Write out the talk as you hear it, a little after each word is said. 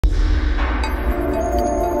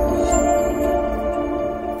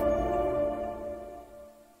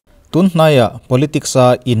Tunhnaya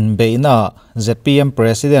politicsa in beina ZPM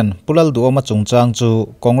President Pu Lalduhoma chungchang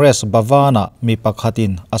chu Congress bavana mi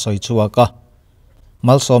pakhatin asoi chuaka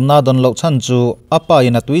malsomna don lo chan chu apa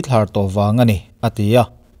ina tuithlar to wangani atia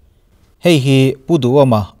hei hi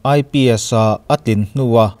Puduoma IPS atin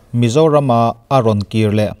nuwa Mizorama aron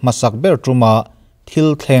kirle masak ber truma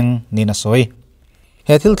thil thleng nina soi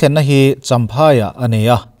he thil thlen na hi champhaya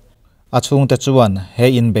aneya achhungte chuan he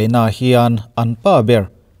in beina hian anpa ber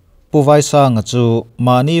puvaisa nga chu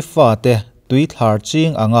mani Varte tuithlar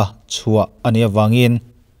ching anga chua ania wangin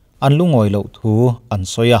anlungoi lo thu an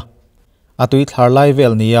soya a tuithlar lai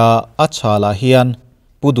vel nia a chhalah hian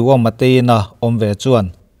Puduoma teina omve chuan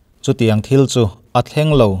chutiang thil chu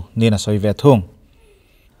athleng lo nina soi ve thung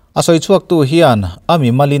asoi chuak tu hian ami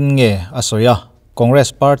malin nge asoya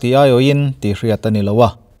Congress Party ayo in ti hriatani lowa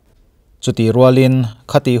chuti rualin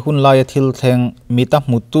khati hunlai thil thleng mita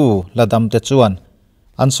hmutu ladam te chuan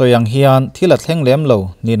an soyang hian thila thleng lem lo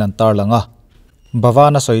nin an tar langa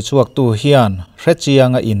bavana soi chuak tu hian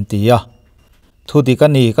Hrechiang a intia thudi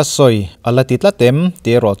kani ka soi alati tlatem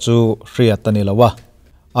te ro chu hriatani lowa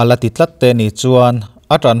alati tlatte ni chuan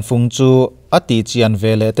atran fung chu ati chian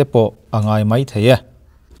vele te po angai mai theye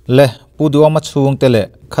le Puduoma chhungte le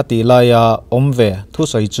khati laya omve thu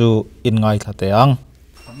soi chu in ngai thateang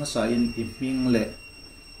amasa in iming le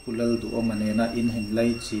Pu Lalduhoma nena in hen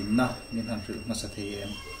lai chin na min han ri ma sa theyen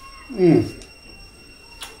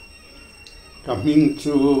kaming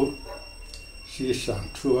chu si sang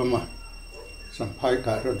thuama samphai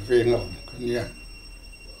ka rot vengom kania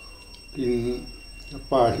in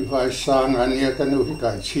pa hi vai sang ania kanu hi ka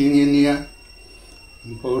chingi nia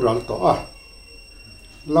bo rang to a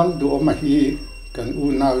Lalduhoma hi kan u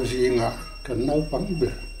nau jinga kan nau pang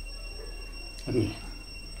ber ani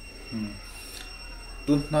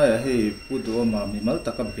tunhnaya hei Puduoma mimal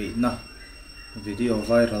taka beina video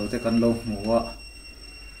viral te kan lo hmuwa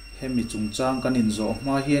hemi chungchang kan inzo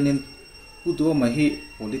ma hianin Puduoma hi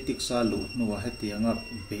politics a lu nuwa hetianga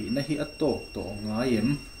beina hi atok to ngaiem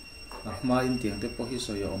ahma in tiang te po hi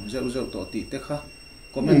soya om zeu zeu to ti te kha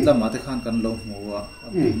comment lama te khan kan lo hmuwa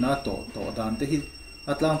beina to dan te hi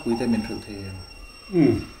atlang pui te min thul the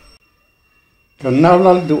kan nau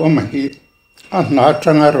Lalduhoma hi na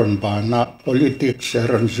changaron ba na politics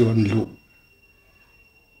ron zon lu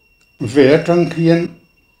ve tang khian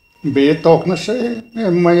be tok na se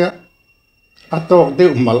maya atok de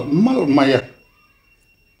mal maya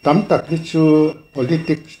tam tak chu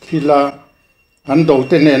politics thila an do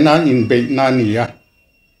te ne na in be na nia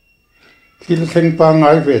thil theng pa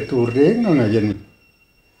ngai ve tu re na yen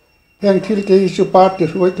yang thil te chu party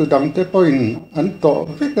roi tu dang te point an to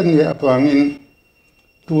ve kan ya pangin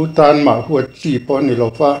tu tan ma huat chi pon ni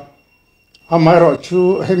lofa amaro chu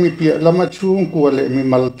hemi pia lama chu ko le mi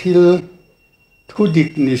mal thil thu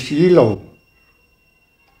dik ni si lo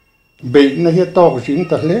be na he tok jing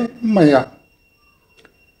ta le maya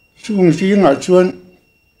chung ji nga chuan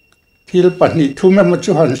thil pani thu me ma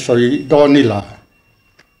chu han soi do ni la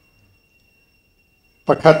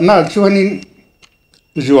pakhat na chuanin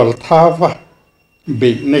zual thawa be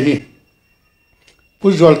na hi pu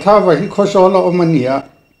zual thawa hi khosola omania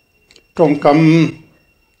trong kam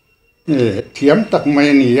thiam tak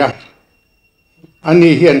mai nia ani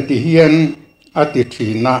hian ti hian ati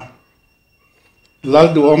thina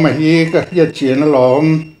Lalduhoma hi ka hia china lom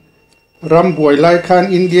ram buai lai khan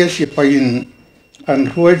India sipain an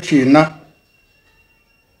huai china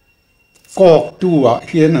kok tua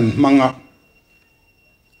hian an manga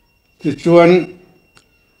ti chuan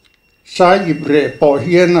sai ibre po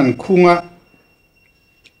hian an khunga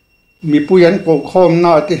mi puyan ko khom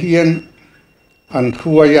na te hian an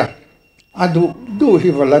thuaya adu hi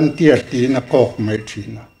volunteer ti na kok mai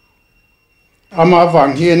thina ama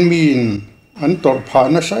wang hian min an tor pha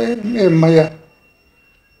na sai em maya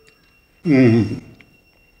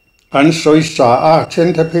an soi sa a chen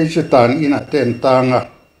tha pe tan ina ten tanga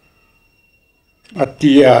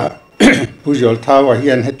atia pujol thawa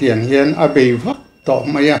hian hetian hian abei vak to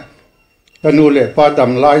maya kanu le pa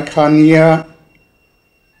dam lai khania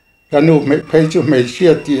kanu me phei chu me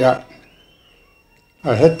sia tia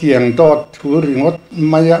a hetiang dot thu ringot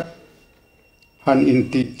maya han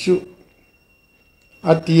inti chu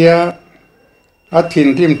atia athin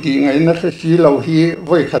rim ti ngai na si lo hi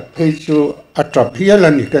voi khat phei chu atrap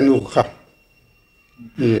hialani kanu kha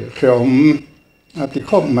khom ati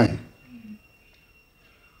khop mai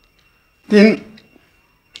tin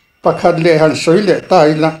pakhat le han soi le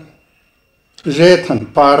tai la je than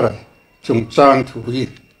par chungchang thu hi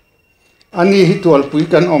ani hi tual pui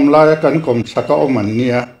kan omla kan kom saka oman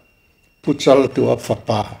nia puchal tu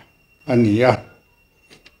afapa ania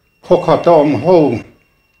khokha ta om ho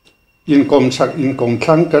in kom sak in kom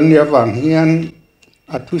thang kan nia wang hian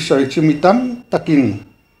a thu soi chumi tam takin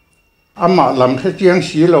ama lam Hrechiang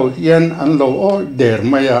si lo hian an lo o der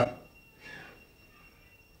maya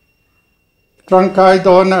tangkai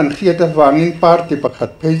don an khiata wangin party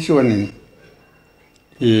pakhat phei chuanin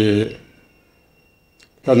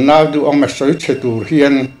kan naw du ong ma soi chetur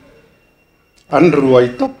hian an ruai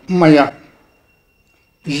top maya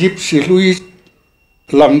zip si lui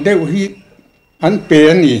lam deuh hi an pe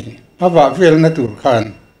ani awa vel na tur khan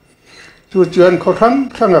chu chuan kho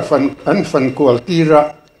thang a fan an fan kual tira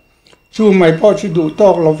chu mai po chu du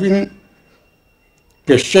tok lovin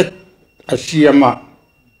ke set asiama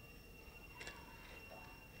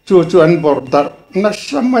chu chuan bordar na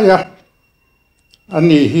samaya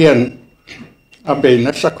ani hian abe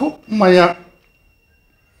na sakop maya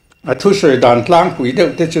a thu soi dan tlang hui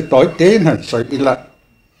deuh te chu toi te han soi ila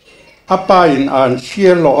apa in an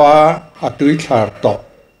chia lo a tuithlar to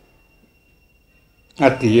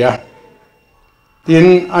atia tin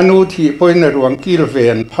anu thi poina ruang kil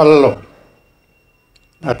ven phallo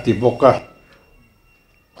ati boka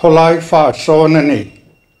kholai fa sona nei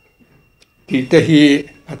ti te hi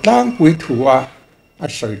atlang pui thua a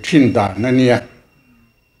soi thin dan na nia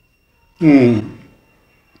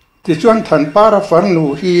ti chuan than para far nu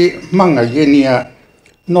hi manga yenia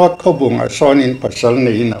not khobung a sonin pasal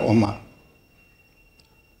nei na oma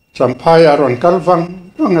champhaya ron kalwang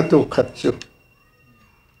anga tu khat chu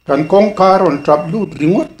kan kong karon trap lut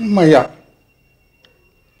ringot maya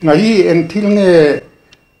ngai en thil nge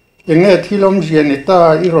enge thilom jianita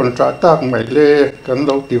iron tra tak mai le kan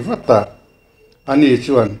lo ti vata ani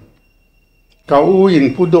chuan ka u in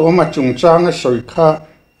pudo ma chungchang a soi kha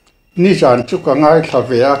ni jan chu ka ngai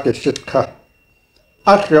thavea ke sit kha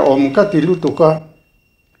atre om ka ti lu tu ka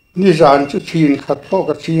ni jan chu thin khat po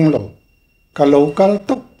ka ching lo ka lo kal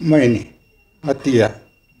tok mai ni atia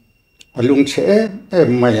alung che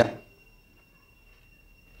maya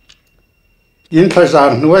in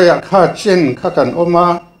thazan nuaya kha chen kha kan oma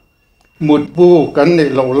mutbu kan nei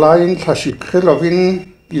lo lain thasik khelovin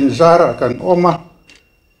in zara kan oma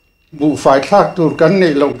bu fai thak tur kan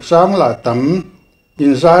nei lo sang la tam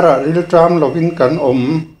in zara ril tram lovin kan om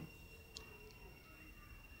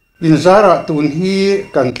in zara tun hi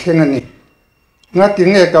kan thengani ngati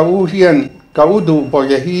nge ka u hian ka u du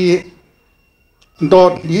boya hi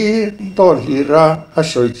dot li ra a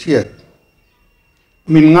soi chiat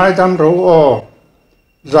min ngai dam ro o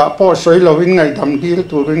za po soi lovin ngai dam dil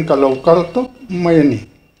turin ka local to mai ni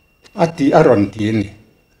ati aron ti ni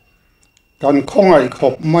kan khongai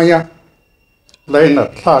khop maya leina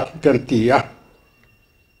thak kan ti a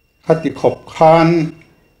hati khop khan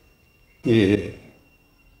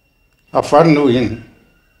a fan nuin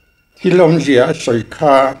hilom zia soi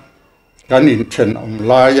kha kan in chen om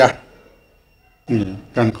la ya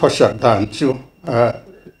kan khosa dan chu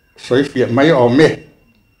soi fia mai ome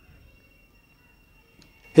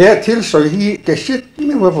he thil soi hi ke sit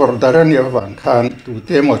mi wa vordaran ya van khan tu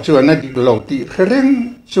te mo chu na dik lo ti khreng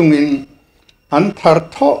chungin an thar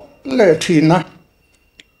tho le thina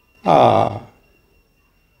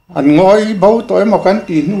an ngoi bau toy mo kan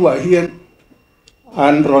ti nuwa hian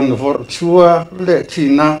an ron vor chua le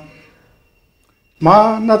thina ma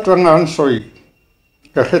na trangan soi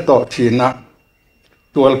ka heto thina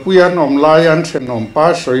tual puyan om layan sen om pa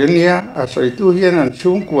soi nia a soi tu hian an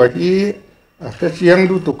chung kwa hi a Hrechiang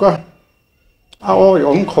du tuka a oi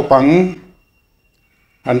om khopang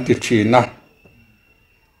an ti thina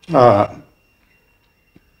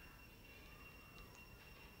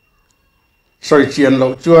soi chian lo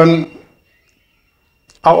chuan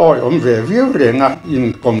a oi om ve viu renga in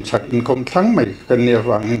kom chak in kom thang mai kan ne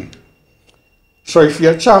wang soi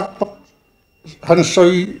fia chak han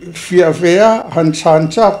soi fia vea han chan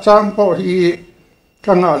chak chang po hi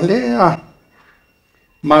kanga le a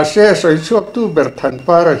ma se soi chuak tu ber than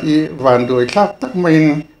para hi van doi thak tak main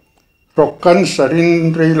rokan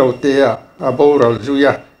sarin rei lo te a boral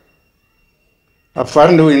zuya a fan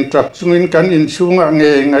du in trap chungin kan in chunga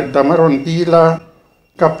nge ngai damaron dila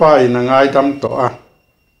kapai na ngai dam to a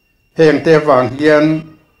heng te wang hian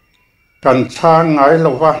kan chang ngai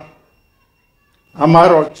lo wa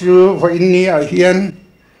amaro chu wa inni a hian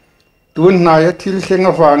tun na ya thil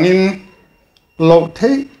thenga wangin lo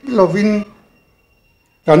thei lovin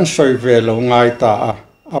kan soi ve lo ngai ta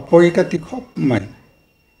a poi ka ti khop mai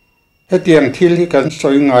he tiang thil hi kan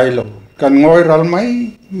soi ngai lo kan ngoi ral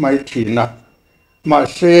mai thina ma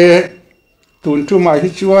se tun chu mai hi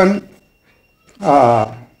chuan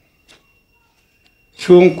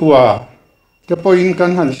chung kwa te poin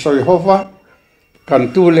kan han soi hova kan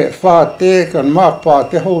tu le fa te kan ma pa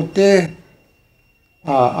te ho te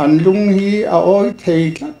an lung hi a oi thei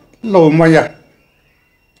lo maya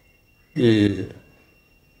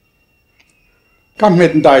cam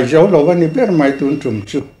hiện đại giáo lo văn biết mai tuân trùm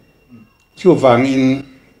chu vàng in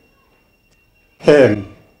hèn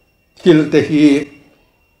kil te hi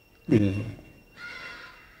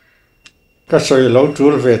ka soi lo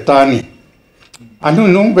tur ve ta ni anu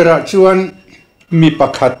nung bera chuan mi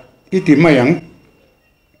pakhat iti mayang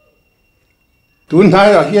tun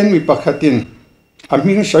hai a hian mi pakhatin a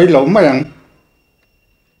ming soi lo mayang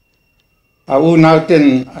a u nau ten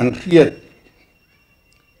an khiat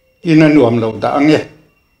in an nuam lo da ange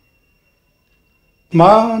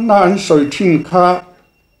ma na an soi thin kha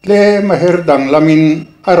le ma her dang lamin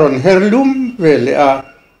aron herlum ve le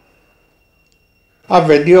a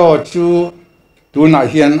video chu tuna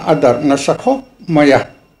hian adar na sakhop maya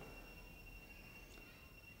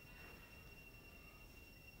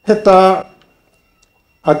heta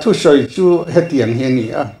athu soi chu hetiang hian ni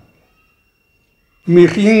a mi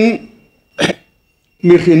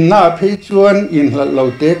hing na phei chuan in lo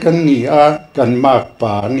te kan ni a kan mak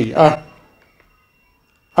pa ni a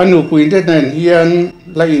anu puin de nen hian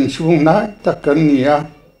la in chung nai ta kan ni a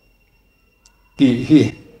ti hi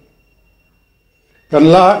kan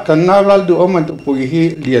na Lalduhoma tu pui hi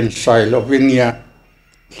lian sai lo vinia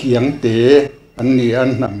chhungte an ni an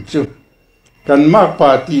nam chu kan mak pa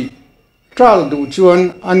ti tral du chuan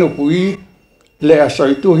anu pui le a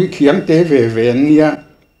soi tu hi chhungte ve nia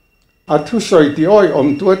a thu soi ti oi om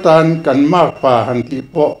tu tan kan mak pa han ti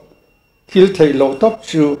po thil thei lo top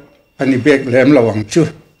chu ani bek lem lawang chu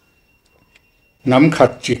nam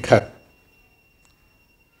khat chi khat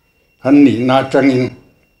an ni na changin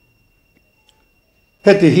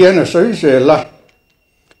heti hian a soi se la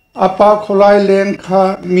apa kholai len kha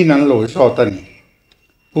minan lo so tani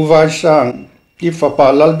uwai sang ki fa pa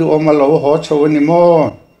Lalduhoma lo ho cho ni mo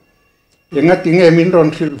enga tinge min ron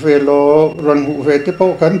thil ve lo ron hu ve te po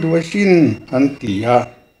kan du sin an ti a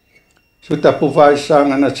suta pu vai sang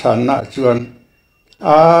ana chan na chuan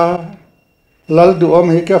a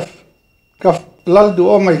Lalduhoma hi ka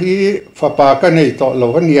Lalduhoma hi fa pa ka nei to lo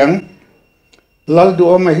haniang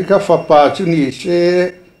Lalduhoma hi ka fa pa chu ni se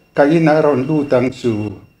ka ina ron lu tang chu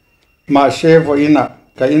ma se vo ina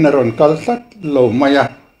ka ina ron kal sat lo maya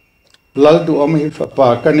Lalduhoma hi fa pa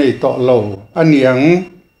ka nei to lo aniang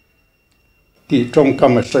ti trong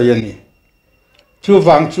kam sayani chu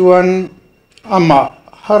wang chuan ama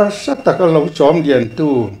har sata ka lo chom dian tu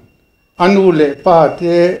anu le pa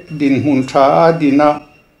te din hun tha adina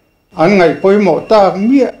an ngai poimo ta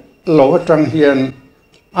mi lo atang hian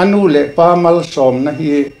anu le pa mal som na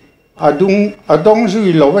hi adong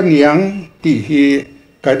zui lo niang ti hi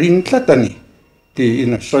karing tlatani ti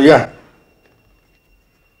in soya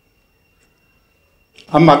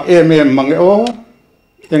amak em mang o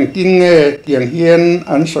teng tin nge tiang hian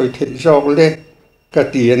an soi the jok le ka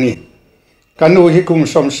ti ani kanu hi kum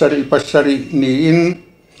som sari pasari ni in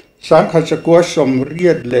sang kha chakwa som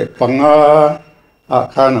riat le panga a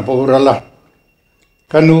khana borala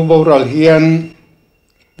kanu boral hian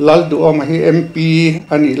Lalduhoma hi MP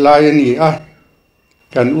ani lai ani a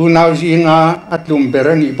kan unau zinga atlum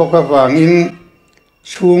berani boka wangin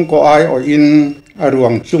chung ko ai o in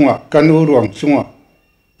aruang chunga kanu ruang chunga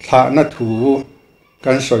tha na thu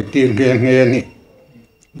kan soi tin nge ni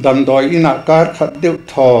dam doi ina kar khat deu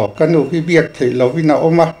tho kanu hi biak thei lovina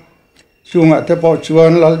oma chunga te po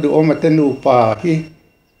chuan Lalduhoma te nu pa hi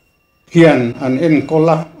hian an en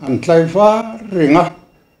kola an tlaiwa ringa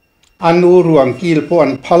anu ruang kil pon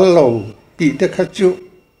phallo ti te khachu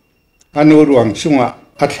anu ruang chunga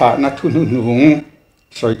atha na thunu nung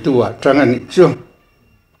soi tua tangani chu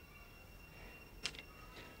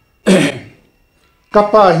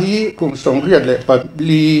kapa hi kum som riat le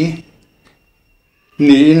pabli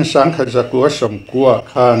ni in sang kha zakua som kwa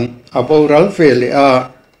khan aboral vele a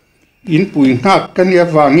in pui hak kania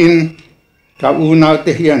wangin ka una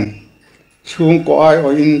te hian chung ko ai o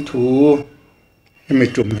in thu mi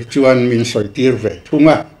tum hi chuan min soi tir ve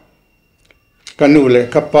thunga kanu le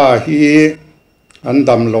kapa hi an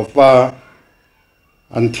dam lova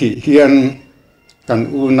an thi hian kan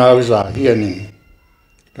u nau za hian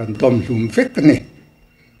kan tom hlum vek ni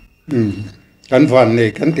kan van ne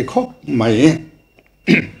kan ti khop mai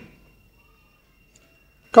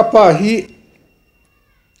kapa hi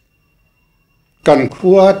kan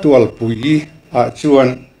khua tual pui a chuan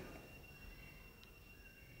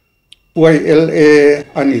YLA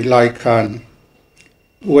ani lai khan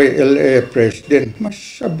YLA president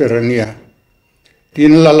masaberania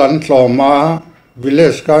tin lalan tloma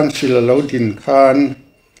village council laudin khan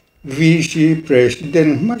VC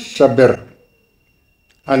president masaber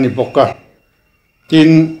ani boka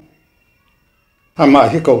tin ama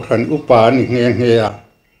hi ko khan upa ni nge ya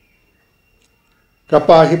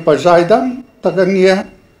kapa hi pazaidam takania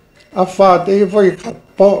afa te voi khat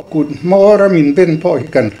po kut mora min ben po hi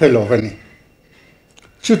kan khelo kani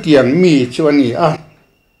chutiang mi chuani a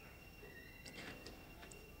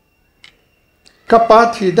kapa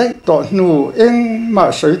thi dai to nu eng ma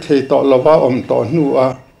soi thei to lova om to nu a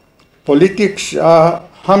politics a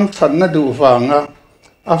ham chan na du wanga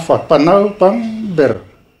a fat panau pang ber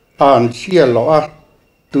an chialo a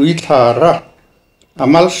tuithlara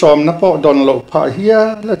amal som na po don lo pha hia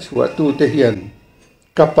la chua tu te hian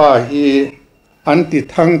kapa hi anti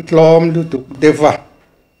thang tlom lu tu deva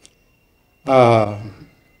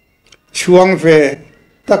chuang ve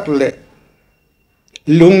takle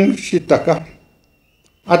lung sitaka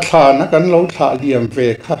atha na kan lo tha liam ve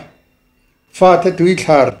kha fa te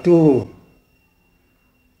tuithlar tu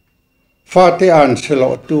fa te an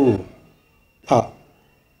selo tu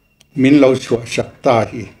min lo chua sakta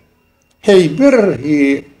hi hei bir hi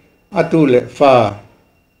atule fa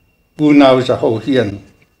punau za ho hian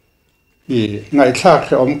hi ngai thak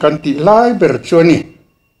se om kan ti lai ber chuani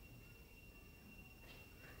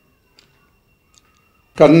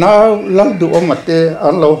kan nau laldu omate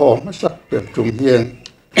an lo ho ma sak ber tum hian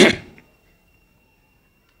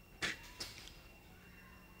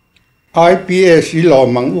IPS hi lo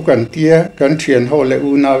mang u kan tia kan thian ho le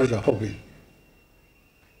u nau za ho hin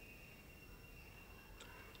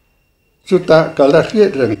chuta kala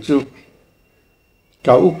hiet rang chu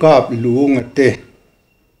ka u kap lu ngate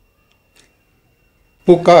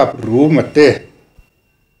pu kap ru mate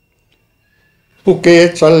pu ke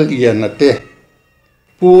chal yen ate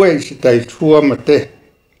pu e sitai thua mate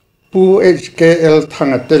pu HKL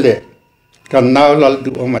thang atele kan naw lal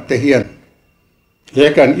du omate hian he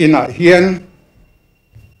kan ina hian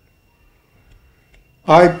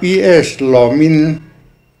IPS lomin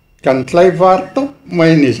kan tlai Varte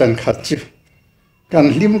mai ni san khatchi kan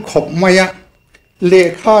lim khop maya le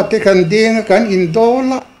kha te kan ding kan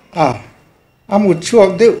indola amut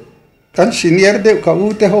chuak de kan senior de ka u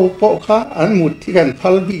te ho po kha an mut thi kan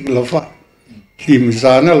phal bi lova lim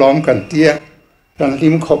zana lom kan tia kan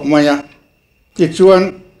lim khop maya ti chuan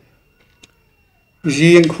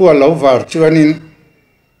jing khua lo war chuanin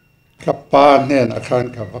kapa ne na khan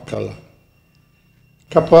ka vakala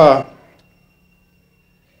kapa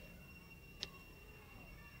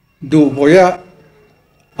du boya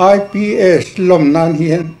IPS lom nan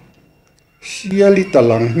hian siali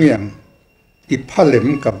talang hiam i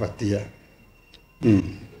phalem kapatia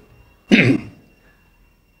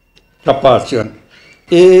kapa chuan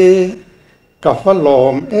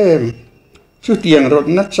kafalom em chu tiang rot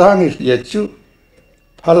na chang hi chu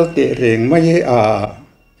phalte reng mai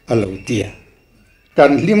alo tia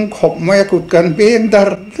kan lim khop mai kut kan ben dar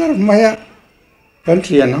maya kan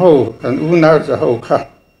thian ho kan u na za ho kha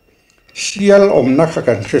sial om na kha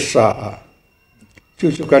kan khesa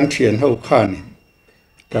chu kan thian ho kha ni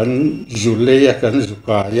kan zuleya kan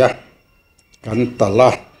zukaya kan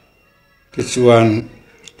tala ti chuan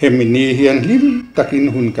hemini hian lim takin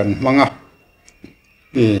hun kan manga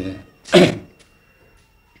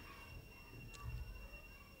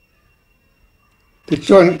ti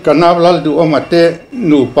chuan kanab lal du omate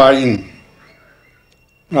nu pa in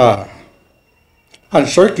an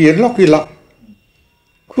soi kir lokila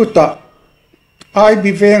khuta ai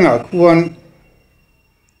bi venga khuan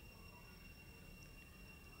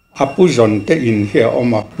apu zon te in he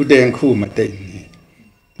oma pudeng khu ma te in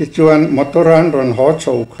ti chuan motoran ron ho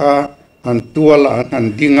chou kha an tual an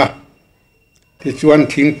dinga ti chuan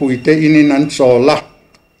thing pui te in an chola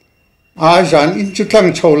jan in chu thang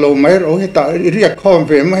chou lo mai ro he ta riak khom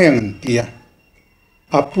ve ma heng tia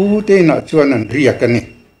apu te na chuan an riak ani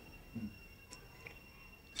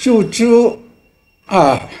chu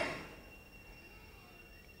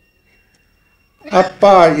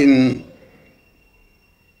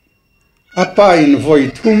apa in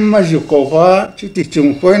voi thum ma jukova chu ti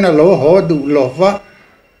chung poina lo ho du lova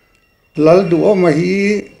lal du oma hi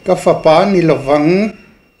ka fa pa ni lovang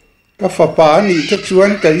ka fa pa ni te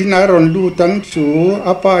chuan ka ina ron lu tang chu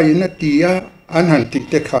apa in atia an han ti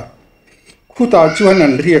te kha khuta chuan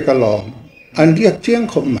an riak ka lo an riak chiang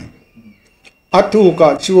khom mai atu ka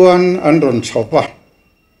chuan an ron chopa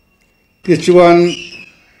ti chuan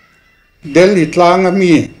delhi tlang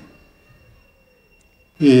ami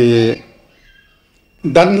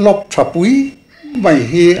dan lop thapui mai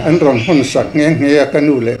hi an ron hon sak nge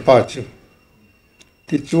kanu le pa chu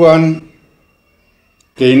ti chuan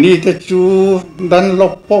ke ni te chu dan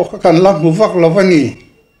lop po kan lam hu vak lovani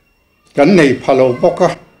kan nei phalo boka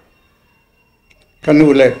kanu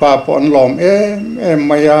le pa pon lom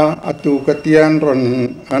maya atu katian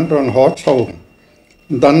an ron ho chou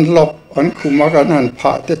dan lop an khuma kan han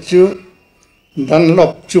pha te chu dan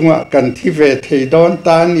lop chunga kan thi ve thei don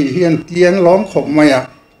ta ni hian tian lom khop maya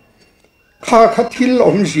kha thil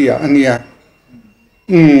om zia ania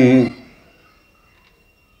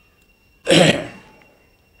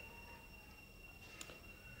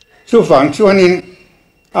chu phang chuanin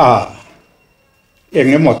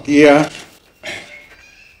engemotia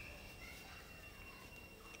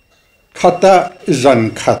khata zan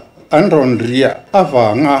khat an ron ria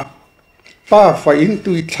awanga pa fa in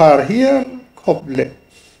tuithlar hian khop le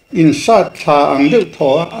in sa tha ang deuh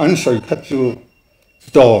thaw an soi khat chu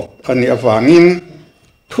do ani awangin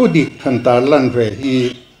thudi khan tar lan ve hi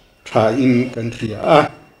tha in kan ria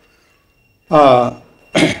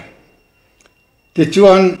ti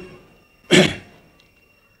chuan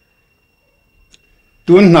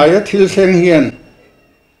tun naya thil thleng hian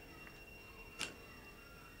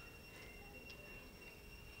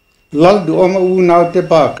Lalduhoma u nau te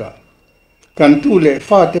baka kan tu le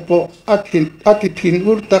Varte po atithin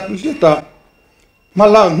urtak zeta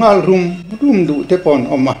mala ngal rum du te pon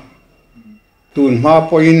oma tun ma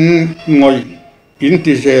po in ngoi in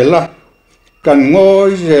ti zela kan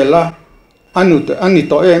ngoi zela ani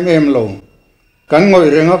to em lo kan ngoi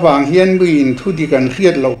renga wang hian bu in thu di kan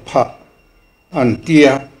khiat lo pha an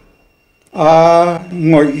tia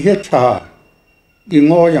ngoi he cha i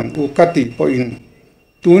ngo yang u kati po in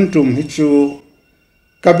tun tum hi chu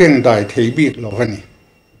ka beng dai thei bik lo hani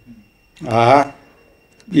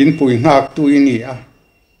in pui ngak tu ini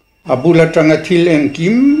abula tanga thil en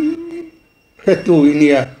kim he tu ini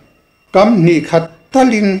kam ni khat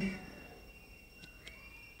talin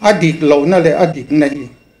adik lo na le adik nei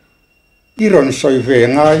iron soi ve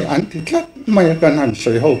ngai an ti tlat mai kan han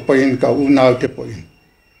soi ho poin ka u nau te poin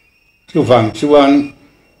chu wang chuan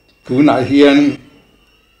ku na hian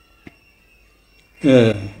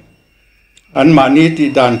an mani ti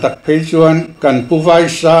dan tak phei chuan kan pu vai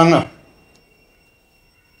sang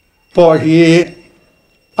po hi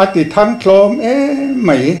ati thang thlom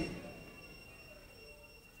mai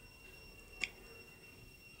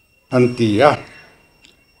an tia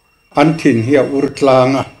an thin hia ur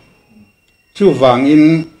tlanga chu wangin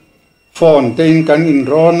phone ten kan in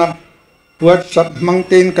rona WhatsApp mang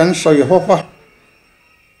ten kan soi hopa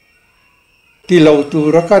ti lo tu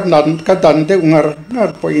ra ka dan te ngar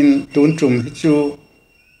po in tun chum hi chu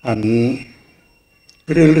an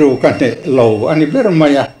ril ru kan ne lo ani ber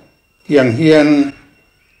maya hiang hian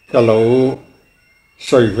ka lo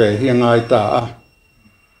soi ve hiang ai ta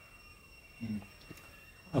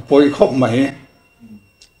poi khop mai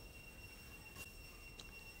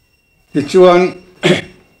ti chuan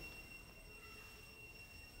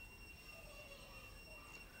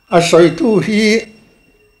soi tu hi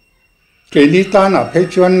ke ni ta na phei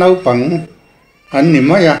chuan nau pang an ni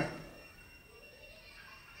maya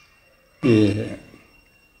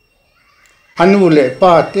anu le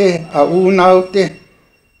pa te u nau te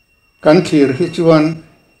kan thir hi chuan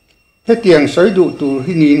he tiang soi du tu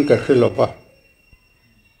hi nin ka khilopa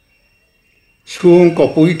chung ko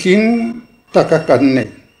pui king taka kan nei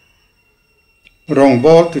rong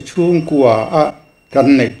bol tu chung kwa kan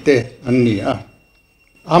nei te an ni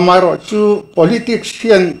amaro chu politics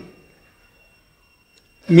hian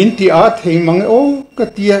minti thei mang ka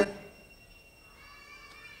tia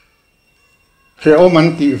re o man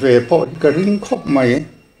ti ve po ka ring khop mai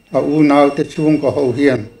u nau te chung ko ho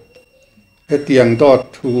hian he tiang dot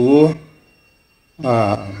thu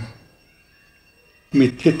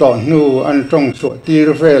mit thi to nu an trong so tir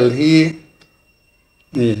vel hi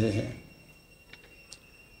ni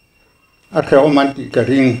re o man ti ka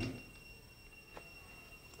ring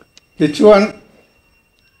ti chuan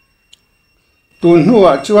tun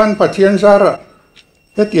nuwa chuan pathian zara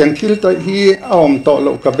he tiang thil to hi aom to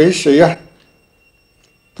lo ka be se ya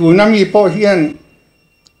tunami po hian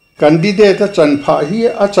candidate chan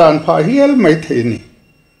pha hi al mai theni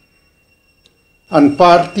an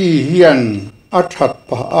party hian athat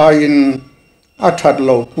pa ain athat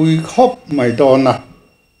lo pui khop mai dona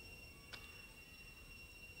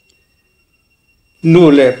nu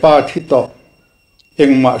le pa thi to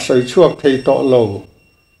engma soi chuak thei to lo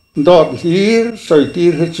dot hir soi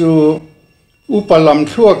tir hi chu upalam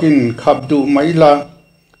thuakin khabdu maila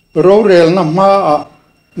rorel na ma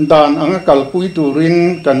dan anga kalpui turin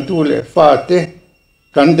kan tu le Varte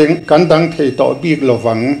kan dang thei to bik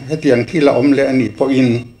lowang hetiang thila om le ani po in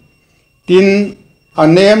tin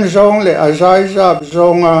anem zong le azai zap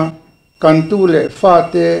zonga kan tu le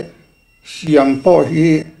Varte siam po hi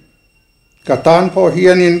katan po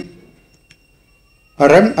hianin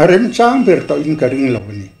arem chang ber to in karing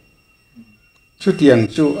lawni chu tiang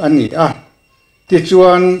chu ani ti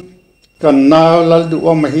chuan kan na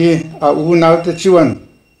Lalduhoma hi u nau te chuan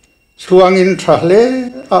chuang inchhal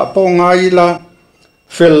a pongai la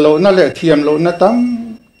fello na le thiam lo na tam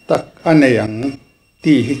tak aneyang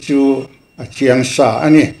ti hi chu a chiang sa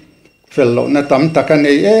ani fello na tam tak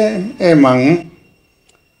anei emang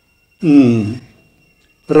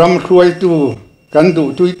ram khuai tu kan du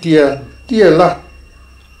tui tia la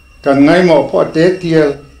kan ngai mo pho te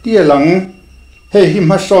tia lang he hi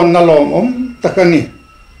ma son na lom takani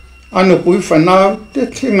anu pui fana te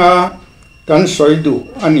thinga kan soi du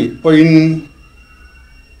ani poin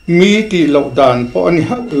mi ti lo dan po ani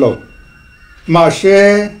ha lo ma she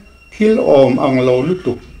hil ang lo lu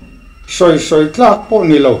tu soi tlak po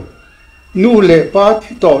ni lo nu le pa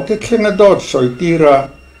thi to te thinga dot soi tira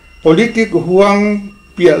politik huang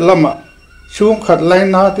pia lama chung khat lai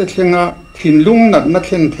na te thinga thin lung nat na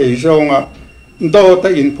thlen thei zonga do ta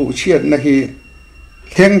in pu chiat na hi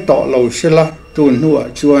thleng to lo sela tun nuwa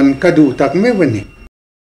chuan ka du tak me wani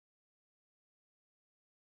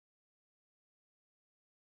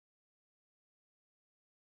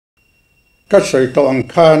ka soi to ang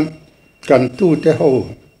khan kan tu te ho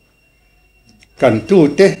kan tu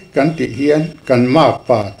te kan ti hian kan ma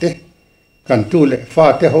pa te kan tu le fa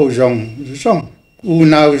te ho zong u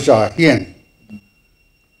nau za hian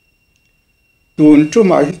tun chu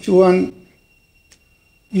ma hi chuan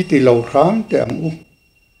i ti lo kham te ang u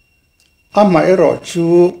ama ero chu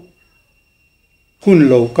hun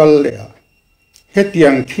lo kal le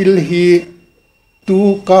hetiang thil hi tu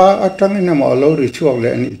ka atang ina ma lo ri chuak le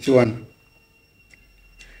ani chuan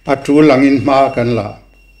a thu langin ma kan la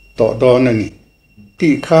to do na ni ti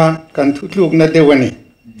kha kan thu tluk na dewani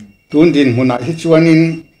tun din huna hi chuanin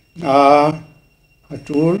a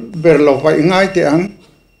thu ber lo vai ngai te ang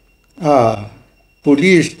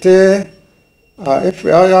police te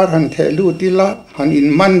FIR han the lu ti la han in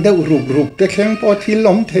man de ruk te thleng po thil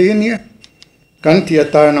lom thei ni kan tia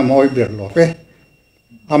ta na moi ber lo pe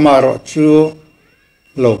amaro chu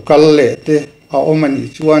local le te a omani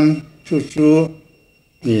chuan chu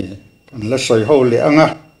ni kan la soi ho le anga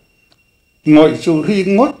ngoi chu ri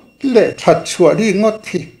ngot le that chua ri ngot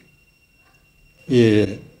thi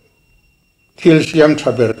thil siam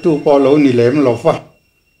thaber tu po lo ni lem lo fa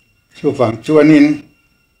chu wang chuanin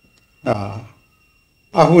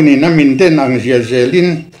ahuni na min den ang zia zelin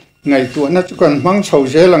ngai tu na chu kan mang chho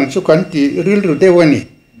zelang chu kan ti ril ru dewani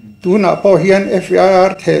tu na po hian FIR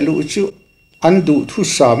the lu chu an du thu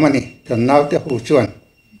sa mani kan naw te hu chuan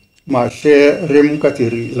ma se rem ka ti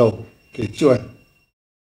ri lo ke chuan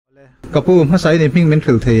kapu ma sai ni ming men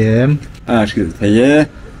khil theyem khil theye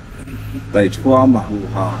tai chua ma hu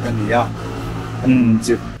ha kan ya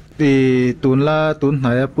chi ti tun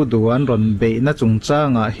hnaya pu duan ron be na chungcha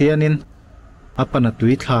nga hianin apana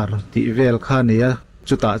tuithlar ti vel khania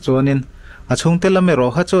chuta chuanin a chhungte lamero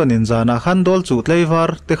kha chuanin jana khan dol chu tleivar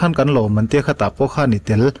te khan kan lo man te kha ta po kha ni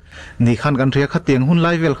tel ni khan kan ria kha tiang hun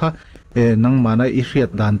lai vel kha nang mana I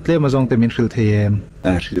hriat dan tle ma jong te min khil theyem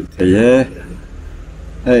khil theye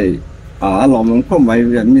hey lo mong pho mai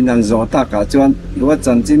min an zo ta ka chuan lo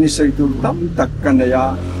chan chin ni sei tu tam tak kan ya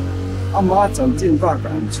ama chan chin ba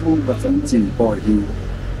kan chu ba chan chin po hi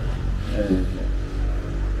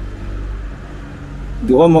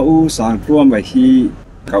do ma u sang pro ma hi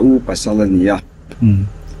ka u pasalania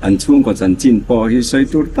an chung ko chan chin po hi sei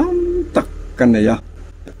tu tam tak kan ya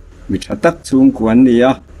mi tha tak chung kwan ni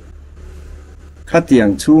ya kha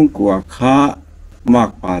tiang chung kwa kha mak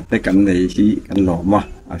pa te kan nei hi kan lo ma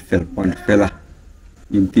a fel pon fela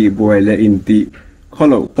inti boile inti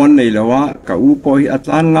kholo pon nei lawa ka u po hi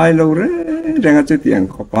atlan ngai lo re renga che tiang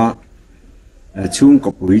kho pa chung ko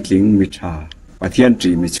pui tling mi tha pathian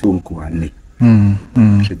tri mi chung kwan ni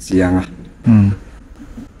Hrechiang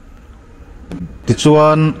ti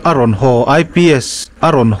chuan aron ho IPS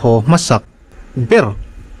aron ho masak ber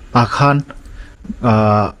akhan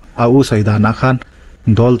a u saidan akhan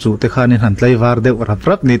dol chu te khan in han tlai war de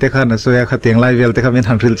rap ni te khan soya kha tiang lai vel te kha min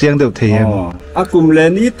han Hrechiang de theyem akum le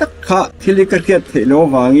ni tak kha thili ka khiat thelo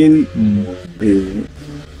wangin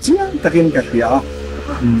chiang takin ka khia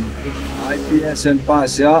IPS en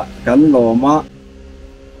pasya kan loma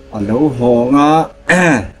alo honga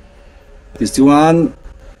ti chuan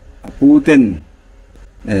aputen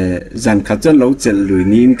zan khachen lo chel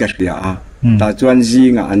luinin ka khia ta chuan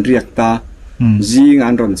jinga an riak ta jing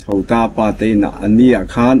an ron chhota pa te na ania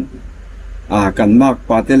khan kan mak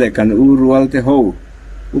pa te le kan u rual te ho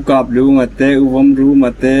u kap lunga te u vom ru ma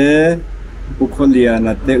te u kholia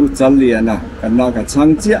na te u chalia na kan na ka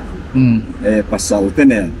changchia pasal te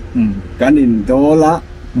ne kan in dola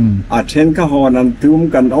a then ka honan tum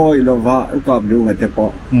kan oi lo wa u kap lunga te po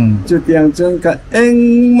chu tiang chang ka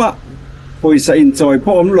engma poisa in choi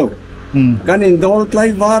po om lo กันอินโดลไล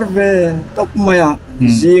วาร์เวตบมา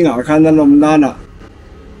สิงห์ขันลมนานะ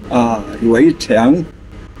รวยแข็ง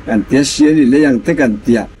กันเตียเสียนี่เลยยังเตกันเ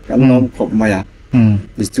ตียกันลมขบมา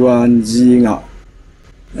ดิจวนสิงห์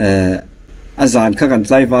อาจารย์ข้ากันไ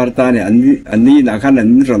ลวาร์ตาเนี่ยอันนี้นะขันอัน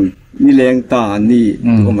นี้รำนี่แรงตาอันนี้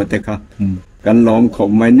ตัวมาเตะกันลมขบ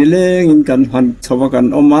มานี่แรงกันพันชาวกัน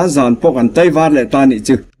อมาจานพวกกันไลวาร์เลยตานี่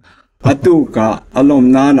จูอตุกะอารม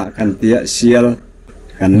ณ์นานะกันเตียเสีย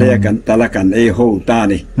กันเรียกกันตะละกันโฮตา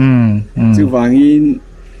นี่จูวางิน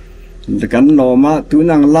กันโลมาตุ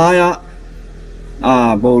นังลาย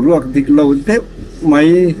บรวกดิกโลเทปไม่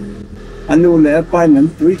อนุเลไปนั้น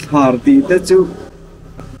ตุยขาดตีแต่จู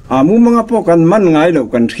มุมังพวกกันมันง่ายเหล่า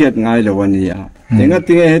กันเครียดง่ายเหล่าวันนี้แต่งั้น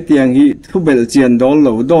ที่เหตุอย่างนี้ทุบเบลเจียนโดนเห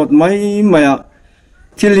ล่าโดดไม่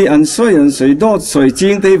ที่ลีอันสวยโดดสวยจริ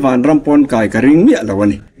งแต่วันรำปนไก่กระริงเมียเหล่าวัน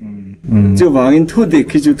นี้จูวางินทุดิ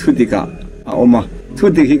คิจูทุดิกะออกมาทุ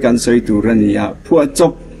ดิคิกันสวยตัวนี้พวกจ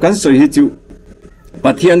บกันสวยฮิจูป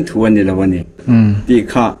ะเทียนทวนนี่ละวันนี้ตี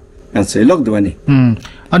ข้ากันสวยลกตัวนี้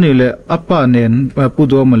อันนี้เลยอัปปะเน้นปู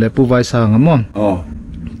ดัวมาเลยปูไวสางมั้ง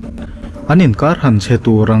อันนี้การหันเช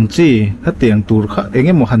ตูรังจีถ้าเตียงตูร์ข้าเอง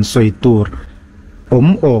ก็มหันสวยตูร์อ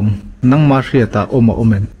มนั่งมาเรียตาอม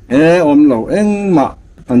เมนเราเองมา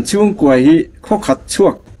อันช่วงกว่าฮีเขาขัดช่ว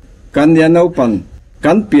งกันยันเอาปัน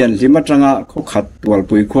กันเปลี่ยนที่มาจังเขาขัดตัว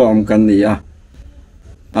ปุยข้อมกันนี่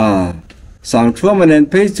สังทั่วมันเน้น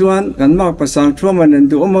เพจวนกันมากประสังทั่วมันเน้น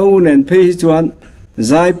ตัวมาอูเน้นเพจวนใ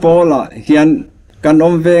จพอละเฮียนกัน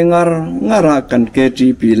เวงาระกันเกจี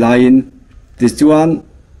ปีไลน์ติจวน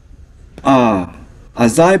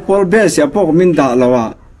ใจพอเบสยาพวกมินดาละวะ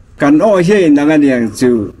กันเฮียนังเนียงจู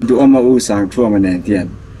ดูมาอูสังทั่วมันเน้นเทียน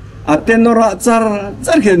เต้นระจา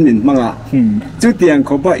ร์เห็นมินมังจูเตียงเข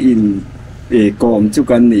าบ่อินกอมจู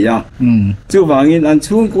กันนี่จูวางินอัน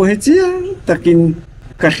ช่วงกูเฮจีตะกิน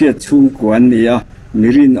กระเทียช่วงกวนนี่มิ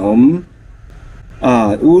ริน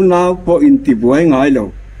อูนาวพออินติบวยง่ายแล้ว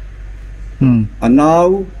อันนาว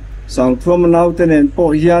สังทั่วมันนาวเต้นพอ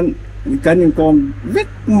เฮียนกันยังกอมวิท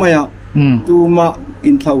มาตูมาอิ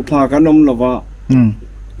นเท่าพากันละว่า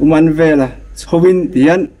มันเวลาชวินเฮี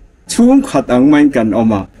ยนช่วงขัดอังไม่กันออก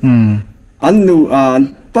มาอันนู้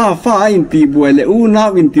ป้าฟ้าอินตีบวยเลยนา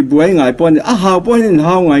วินตีบวยง่ายปอนหาปอนห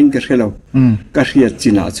าง่ายกันเหรอกระเทียจี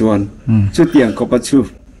น่าชวนชุดเตียงก็ปัจจุ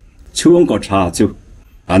ช่วงก็ชาจู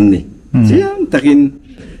อันนี้เจียงตะกิน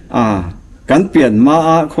กันเปลี่ยนมา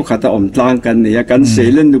เขาขัดอมตางกันเนี่ยกันเส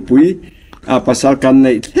เลนดูปุยภาษากันใน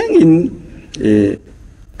เที่ยงอิน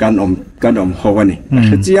กันอมหัวนี่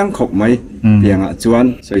เจียงขบไหมเตียงชวน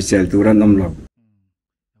สวยเซลตูรันอมหลอก